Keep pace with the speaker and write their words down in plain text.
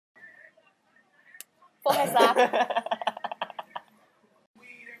Full head slap. I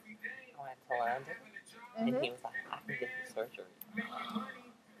went to London, and he was like, I can get you surgery.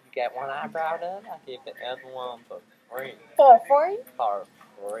 You get one eyebrow done, I give the other one for free. For free? For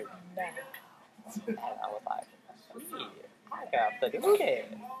free. No. And I was like, yeah, I got to do that.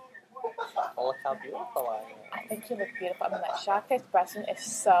 Oh, look how beautiful I am. I think you look beautiful. I mean, that shocked expression is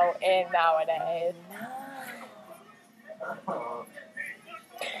so in nowadays.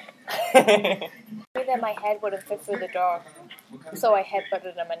 Maybe that my head wouldn't fit through the door, so I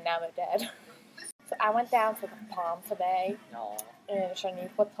headbutted them and now they're dead. So I went down to the palm today, and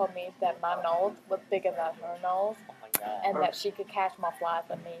Shaniqua told me that my nose was bigger than her nose, Oh my god. and that she could catch more flies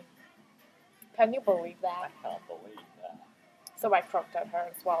than me. Can you believe I that? can't believe that. So I croaked at her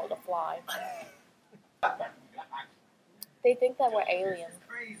and swallowed a fly. They think that we're aliens.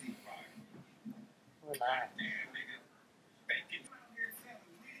 We're not.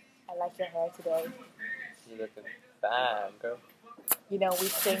 I like your hair today. You looking fine, girl. You know, we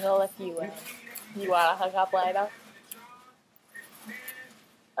single if you wanna hook up later.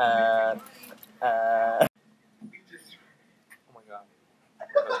 Oh my god.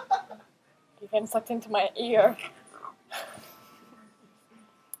 You can suck into my ear.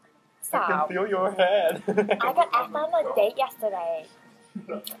 I can feel your head. I got asked on a date yesterday,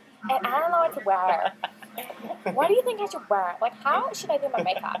 and I don't know what to wear. What do you think I should wear? Like, how should I do my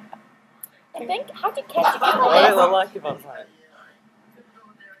makeup? I think, how do you catch it? What did it look like if I was like,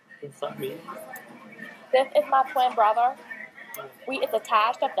 it's like me? This is my twin brother. We is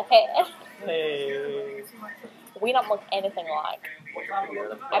attached at the head. Hey. We don't look anything alike.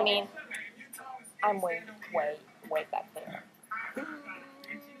 I mean, I'm way back there.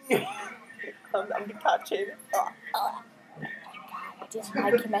 I'm the cat chaser. Oh my god, I just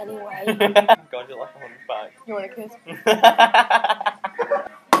like him anyway. God, you're like on his back. You want a kiss?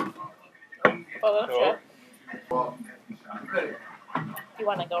 Oh, Cool. You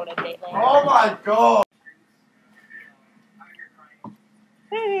want to go on a date later? Oh my god!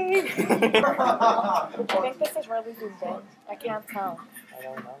 Hey. I think this is really zoomed in. I can't tell. I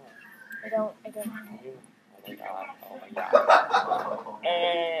don't know. I don't. Oh my god. Oh my god.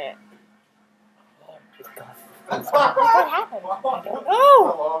 It's gone. What happened? I don't know.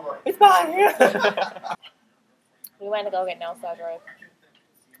 No! It's behind here! We went to go get nail surgery.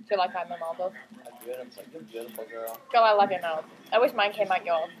 Feel like I'm in Maldives. You're beautiful, girl. Girl, I love your nose. I wish mine came out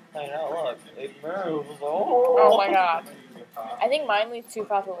yours. I know, look. It moves. Oh my god. I think mine leads too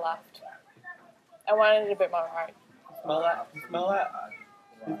far to the left. I wanted it a bit more right. Smell that? You smell that?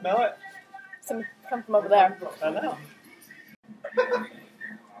 You smell it? Some come from over there. I know.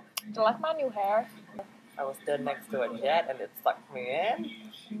 Do you like my new hair? I was stood next to a jet and it sucked me in.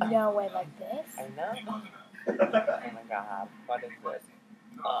 No way, like this? I know. Oh my god. What is this?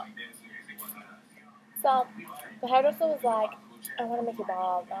 So, the hairdresser was like, I want to make you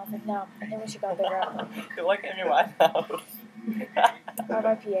bald. And I was like, no, I think we should go bigger. You're like Amy Winehouse.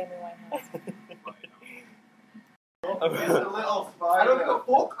 R.I.P. Amy Winehouse. It's a little spider. I don't give a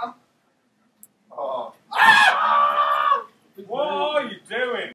fuck.